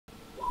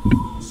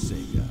say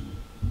ya.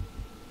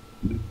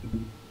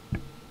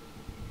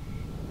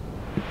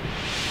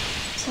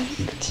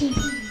 Sonic Team.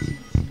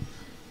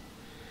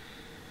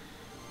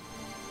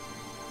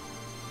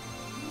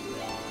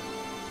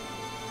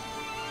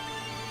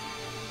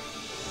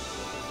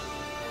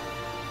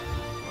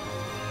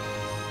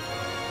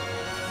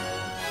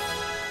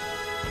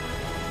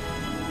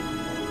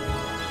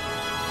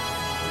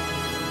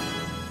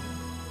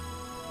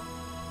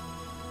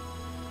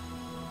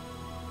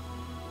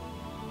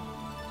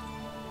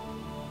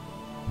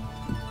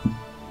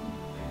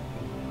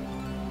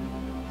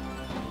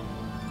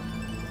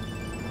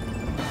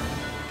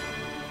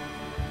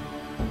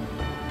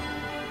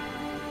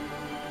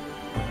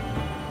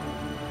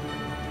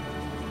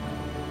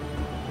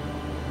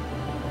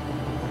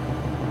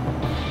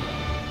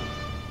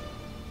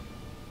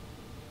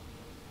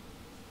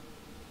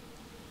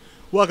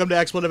 Welcome to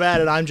Expletive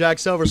Added. I'm Jack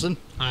Silverson.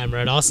 I'm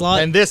Red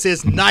Ocelot. And this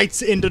is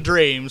Nights into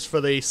Dreams for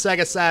the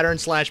Sega Saturn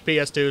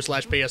 /PS2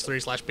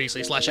 /PS3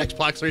 /PC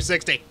 /Xbox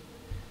 360.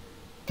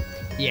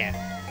 Yeah,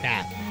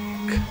 that.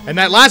 And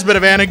that last bit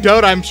of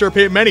anecdote, I'm sure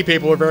many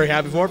people were very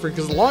happy for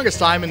because the longest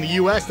time in the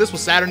US, this was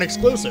Saturn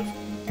exclusive.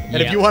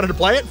 And if you wanted to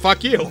play it,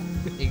 fuck you.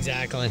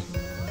 Exactly.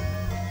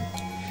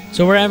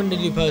 So we're having to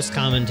do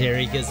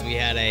post-commentary because we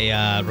had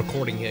a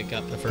recording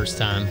hiccup the first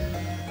time.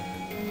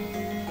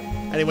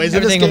 Anyways,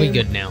 everything in this will game, be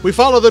good now. We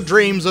follow the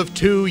dreams of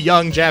two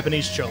young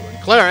Japanese children.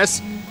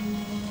 Clarice,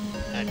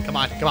 and come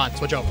on,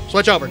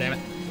 switch over, damn it.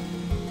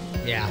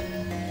 Yeah.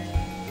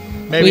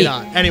 Maybe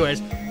not.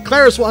 Anyways,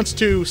 Clarice wants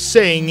to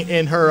sing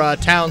in her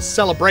town's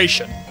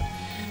celebration.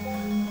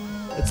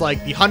 It's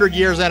like the 100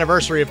 years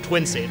anniversary of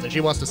Twin Seeds, and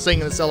she wants to sing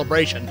in the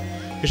celebration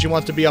because she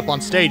wants to be up on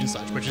stage and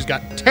such, but she's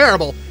got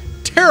terrible,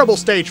 terrible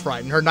stage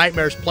fright, and her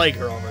nightmares plague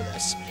her over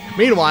this.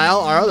 Meanwhile,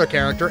 our other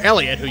character,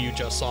 Elliot, who you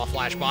just saw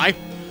flash by,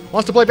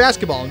 wants to play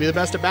basketball and be the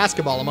best at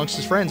basketball amongst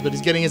his friends, but he's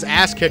getting his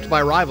ass kicked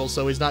by rivals,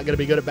 so he's not going to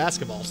be good at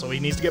basketball. So he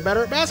needs to get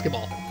better at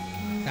basketball.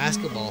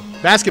 Basketball.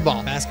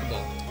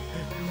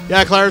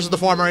 Yeah, Claire's is the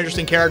far more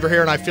interesting character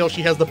here, and I feel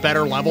she has the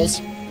better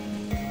levels.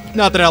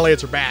 Not that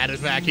Elliot's are bad. In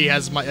fact, he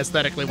has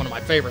aesthetically one of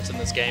my favorites in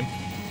this game.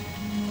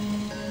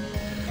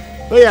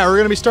 But yeah, we're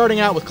going to be starting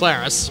out with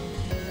Clarice,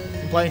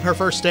 playing her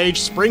first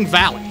stage, Spring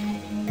Valley.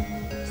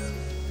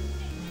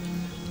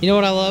 You know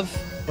what I love?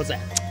 What's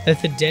that? That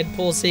the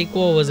Deadpool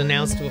sequel was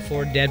announced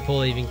before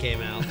Deadpool even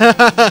came out.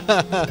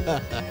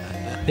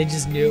 They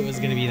just knew it was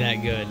going to be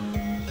that good.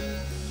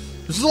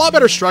 This is a lot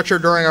better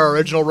structured during our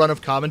original run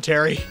of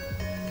commentary,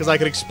 because I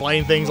could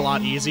explain things a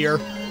lot easier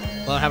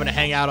without having to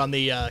hang out on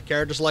the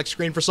character select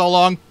screen for so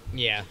long.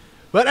 Yeah.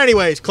 But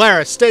anyways,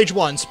 Clarice, Stage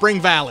 1,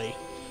 Spring Valley.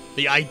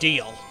 The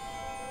ideal.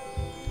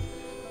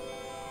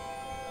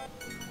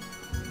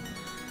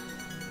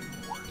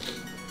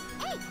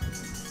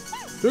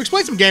 To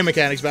explain some game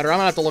mechanics better, I'm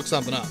going to have to look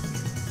something up.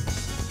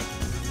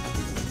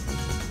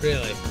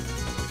 Really?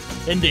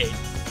 Indeed.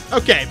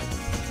 Okay,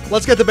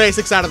 let's get the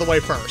basics out of the way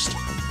first.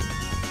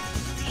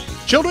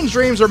 Children's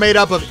dreams are made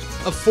up of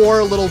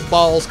four little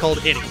balls called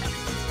idia.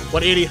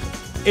 What idia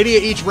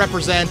each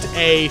represent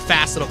a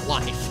facet of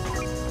life.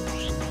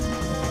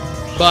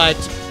 But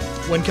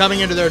when coming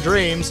into their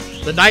dreams,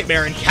 the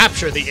nightmare and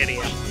capture the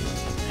idia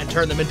and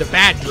turn them into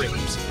bad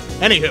dreams.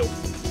 Anywho,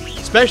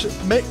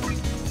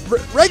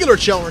 regular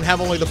children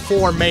have only the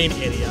four main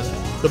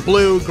idia: the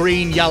blue,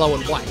 green, yellow,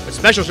 and white. But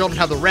special children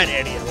have the red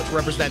idia, which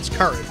represents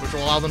courage, which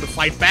will allow them to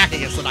fight back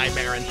against the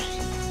nightmare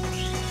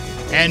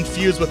and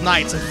fuse with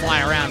knights and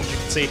fly around, as you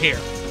can see here.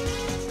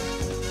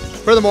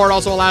 Furthermore, it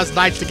also allows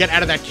knights to get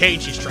out of that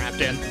cage he's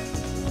trapped in.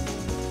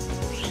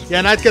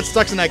 Yeah, knights get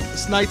stuck in that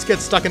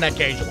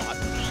cage a lot.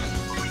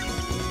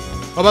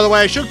 Oh, by the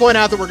way, I should point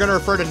out that we're going to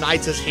refer to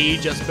knights as he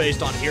just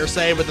based on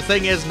hearsay, but the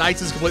thing is,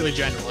 knights is completely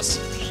genderless.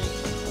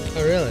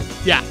 Oh, really?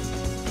 Yeah.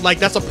 Like,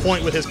 that's a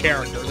point with his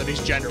character, that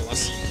he's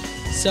genderless.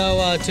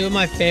 So, two of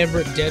my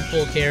favorite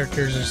Deadpool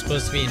characters are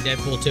supposed to be in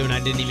Deadpool 2, and I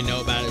didn't even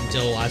know about it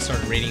until I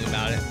started reading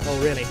about it. Oh,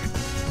 really?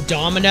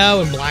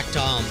 Domino and Black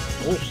Tom.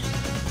 Oh.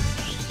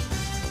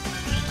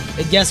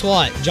 And guess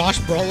what? Josh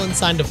Brolin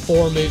signed a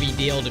 4-movie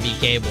deal to be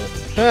Cable.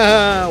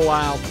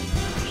 Wow.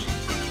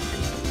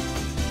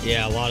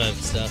 Yeah, a lot of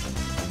stuff.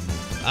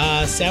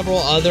 Several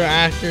other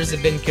actors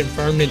have been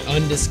confirmed in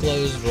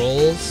undisclosed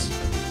roles.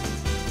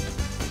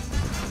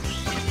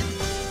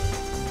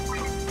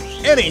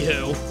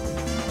 Anywho,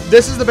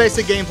 this is the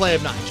basic gameplay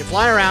of Night. You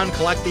fly around,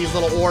 collect these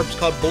little orbs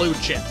called blue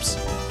chips.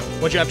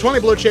 Once you have 20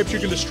 blue chips, you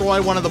can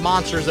destroy one of the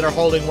monsters that are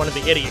holding one of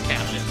the idiot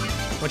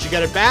captive. Once you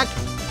get it back,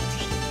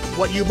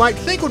 what you might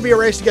think would be a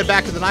race to get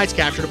back to the Knight's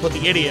capture to put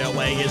the idiot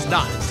away is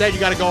not. Instead, you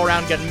got to go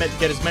around and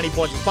get as many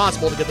points as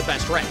possible to get the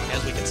best rank.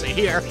 As we can see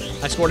here,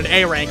 I scored an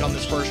A rank on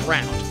this first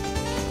round.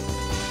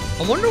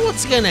 I wonder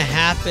what's going to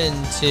happen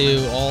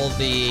to all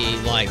the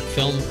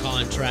film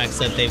contracts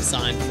that they've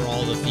signed for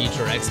all the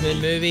future X-Men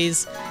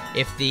movies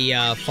if the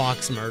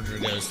Fox merger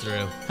goes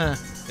through. Huh.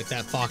 If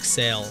that Fox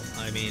sale,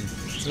 I mean,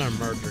 it's not a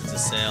merger, it's a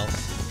sale.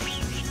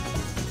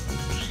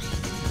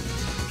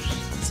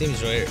 Seems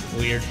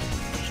weird.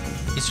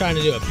 He's trying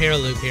to do a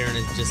paraloop here, and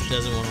it just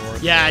doesn't want to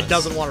work. Yeah, it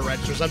doesn't want to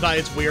register. Sometimes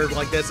it's weird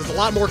like this. It's a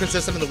lot more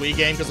consistent in the Wii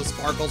game because the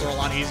sparkles are a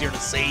lot easier to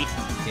see.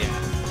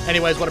 Yeah.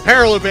 Anyways, what a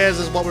paraloop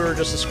is what we were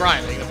just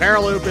describing. The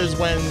paraloop is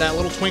when that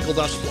little twinkle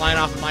dust flying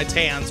off of my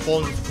hands,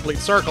 pulling a complete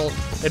circle,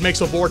 it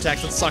makes a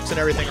vortex that sucks in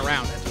everything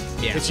around it.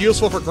 Yeah. It's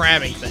useful for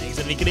grabbing things,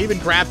 and you can even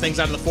grab things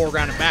out of the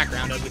foreground and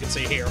background, as we can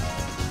see here.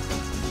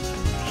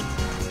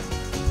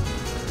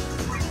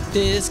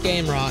 This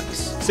game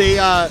rocks. See,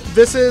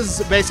 this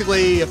is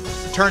basically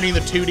turning the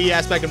 2D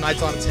aspect of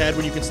Nights on its head,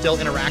 when you can still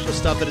interact with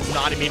stuff that is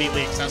not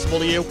immediately accessible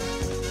to you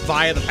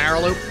via the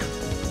paraloop.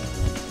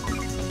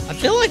 I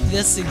feel like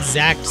this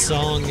exact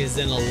song is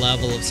in a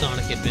level of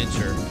Sonic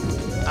Adventure.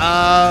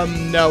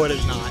 No, it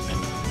is not.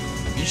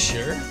 You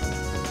sure?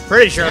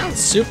 Pretty sure. It sounds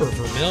super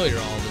familiar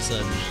all of a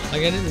sudden.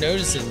 Like, I didn't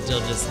notice it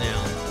until just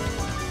now.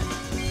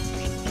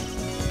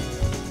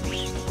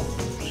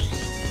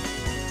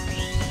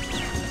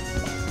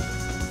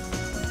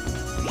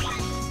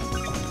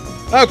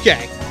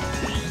 Okay.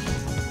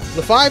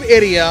 The 5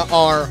 Idia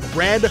are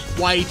red,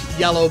 white,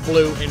 yellow,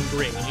 blue, and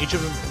green. Each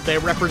of them, they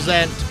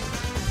represent...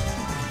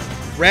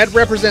 Red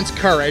represents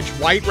courage,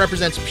 white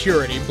represents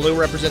purity, blue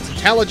represents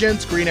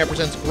intelligence, green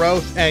represents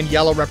growth, and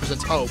yellow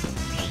represents hope.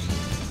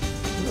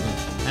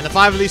 And the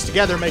 5 of these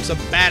together make some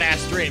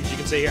badass dreams, you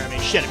can see here. I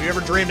mean, shit, have you ever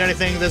dreamed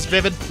anything this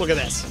vivid? Look at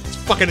this. It's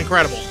fucking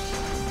incredible.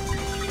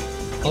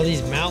 All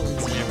these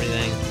mountains and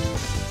everything.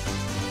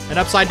 And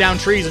upside down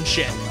trees and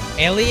shit.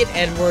 Elliot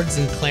Edwards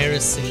and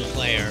Clarice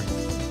Sinclair.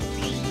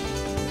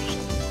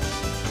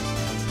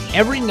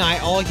 Every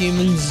night, all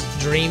humans'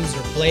 dreams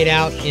are played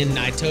out in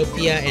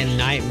NiGHTS and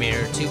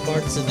Nightmare, 2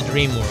 parts of the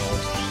dream world.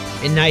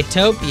 In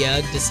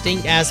NiGHTS,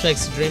 distinct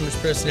aspects of dreamers'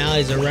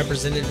 personalities are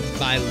represented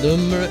by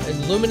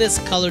luminous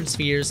colored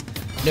spheres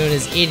known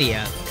as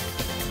Idia.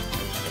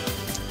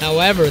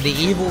 However, the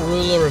evil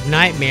ruler of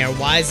Nightmare,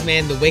 Wise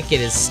Man the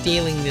Wicked, is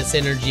stealing this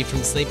energy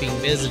from sleeping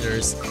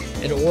visitors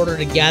in order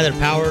to gather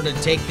power to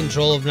take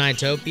control of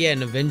NiGHTS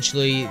and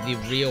eventually the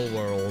real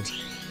world.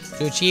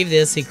 To achieve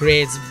this, he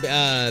creates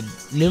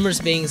numerous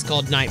beings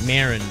called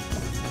Nightmaren,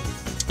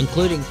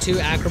 including 2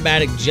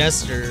 acrobatic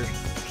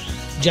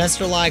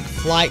jester-like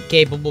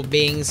flight-capable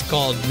beings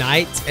called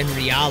Knights and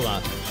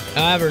Riala.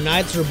 However,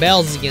 Knights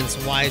rebels against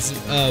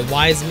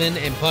Wiseman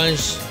and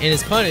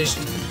is punished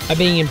by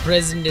being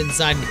imprisoned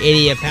inside an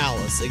Idia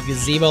palace, a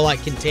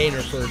gazebo-like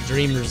container for a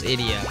dreamer's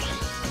Idia.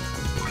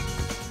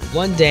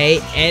 One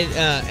day,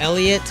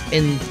 Elliot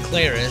and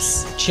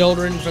Clarice,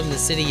 children from the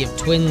city of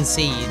Twin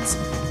Seeds,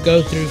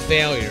 go through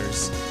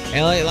failures.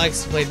 Elliot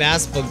likes to play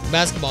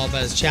basketball,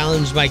 but is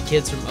challenged by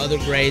kids from other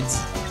grades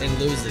and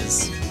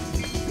loses.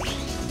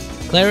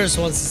 Clarice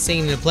wants to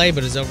sing in a play,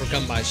 but is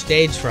overcome by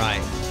stage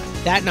fright.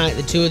 That night,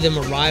 the 2 of them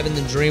arrive in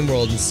the dream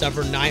world and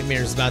suffer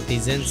nightmares about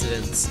these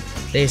incidents.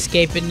 They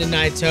escape into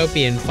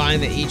NiGHTS and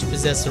find that each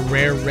possess a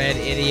rare red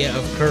Idia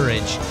of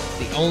courage,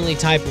 the only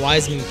type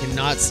Wiseman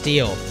cannot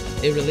steal.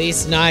 They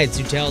release Knights,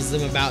 who tells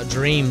them about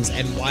dreams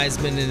and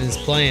Wiseman and his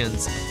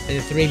plans, and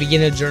the 3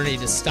 begin a journey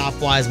to stop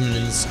Wiseman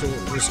and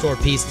restore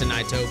peace to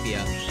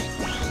NiGHTS.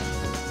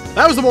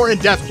 That was the more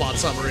in-depth plot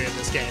summary of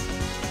this game.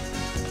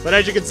 But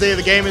as you can see,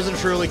 the game isn't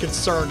truly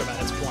concerned about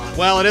its plot.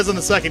 Well, it is in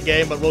the second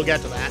game, but we'll get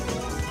to that.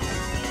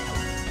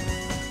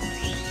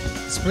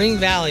 Spring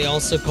Valley,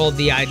 also called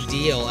the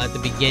Ideal at the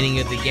beginning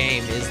of the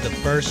game, is the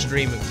first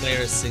dream of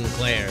Clarice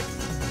Sinclair.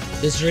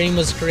 This dream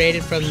was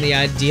created from the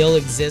ideal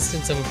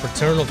existence of a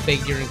paternal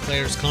figure in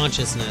Claire's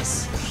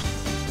consciousness.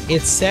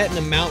 It's set in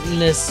a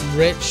mountainous,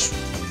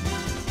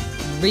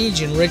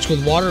 region rich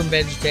with water and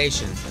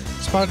vegetation.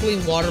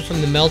 Sparkling water from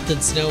the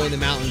melted snow in the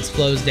mountains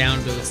flows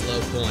down to its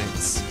low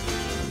points.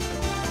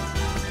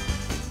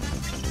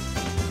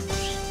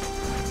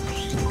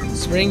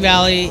 Spring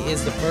Valley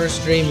is the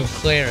first dream of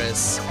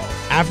Clarice.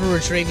 After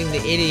retrieving the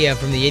Idia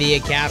from the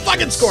Idia captors...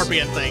 Fucking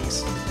scorpion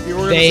things! You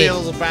were gonna see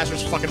those little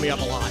bastards fucking me up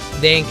a lot.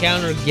 They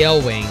encounter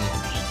Gelwing.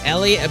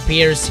 Elliot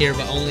appears here,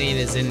 but only in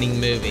his ending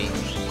movie.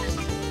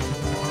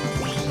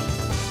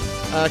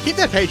 Keep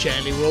that page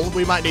handy.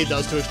 We might need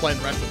those to explain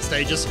the rest of the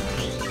stages.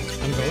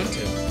 I'm going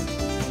to.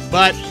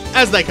 But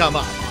as they come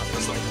up,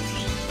 obviously.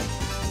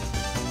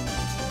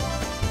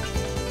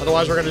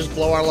 Otherwise, we're gonna just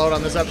blow our load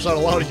on this episode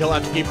alone, and you'll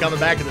have to keep coming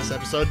back to this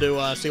episode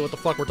to see what the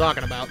fuck we're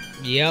talking about.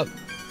 Yep.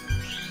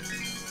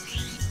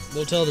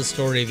 We'll tell the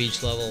story of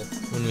each level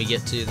when we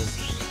get to them.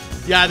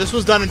 Yeah, this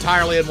was done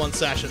entirely in one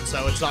session,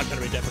 so it's not going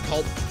to be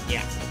difficult.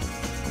 Yeah.